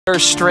We're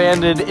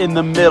stranded in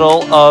the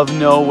middle of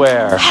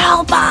nowhere.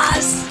 Help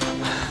us!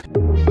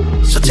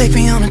 So take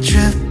me on a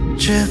trip, nah,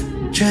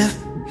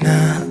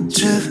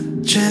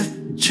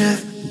 trip.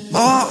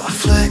 Oh,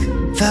 flick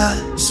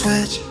the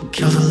switch,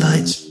 kill the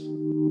lights.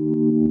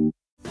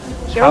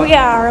 Here we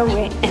are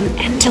in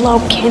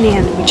Antelope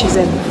Canyon, which is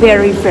a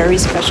very, very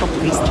special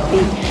place to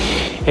be.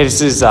 This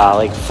is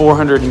like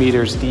 400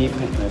 meters deep,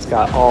 and it's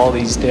got all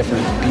these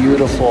different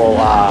beautiful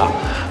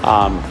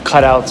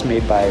cutouts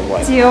made by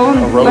what? It's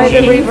owned by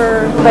the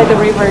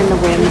river and the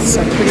winds,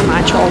 so pretty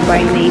much all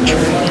by nature,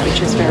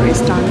 which is very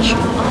astonishing.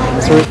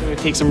 So we're going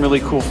to take some really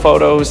cool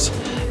photos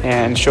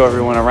and show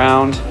everyone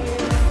around.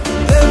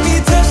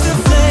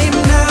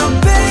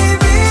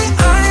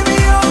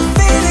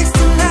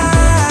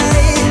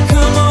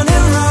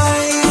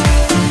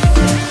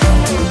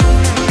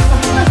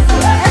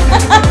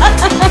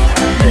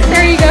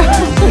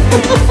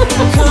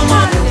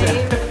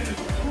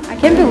 I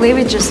can't believe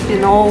it's just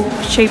been all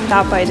shaped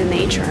up by the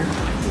nature.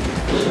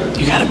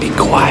 You gotta be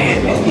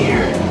quiet in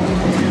here.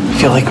 I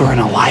feel like we're in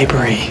a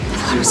library. A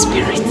lot of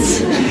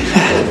spirits.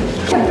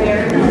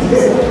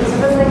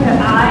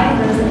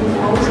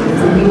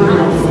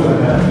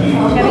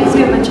 Having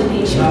some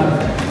imagination.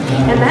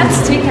 And that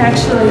stick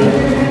actually,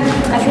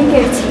 I think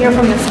it's here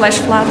from the flesh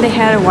flap they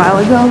had a while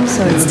ago,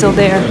 so it's still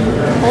there,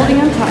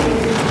 holding on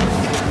tight.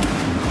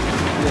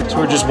 So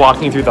we're just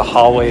walking through the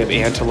hallway of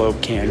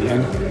Antelope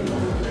Canyon.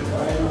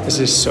 This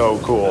is so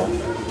cool.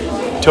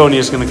 Tony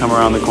is gonna come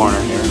around the corner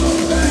here.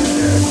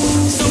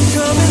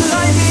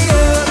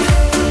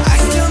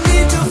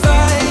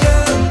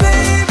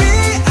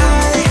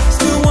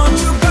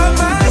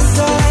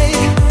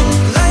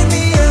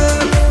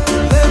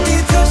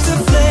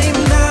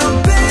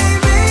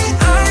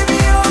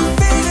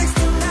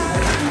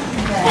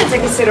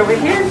 Take a sit over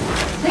here.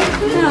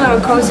 A little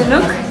cozy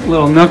nook.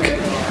 Little nook.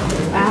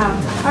 Wow.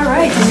 All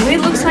right. And it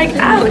looks like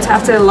out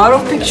after a lot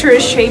of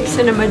pictures, shapes,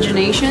 and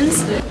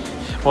imaginations.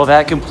 Well,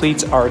 that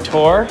completes our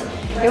tour.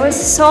 It was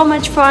so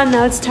much fun.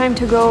 Now it's time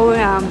to go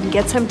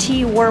get some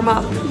tea, warm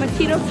up. My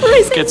feet are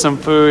freezing. Get some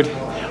food.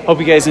 Hope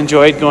you guys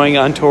enjoyed going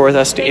on tour with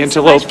us to Thanks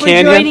Antelope so much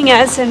Canyon. for joining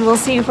us, and we'll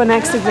see you for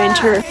next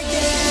adventure.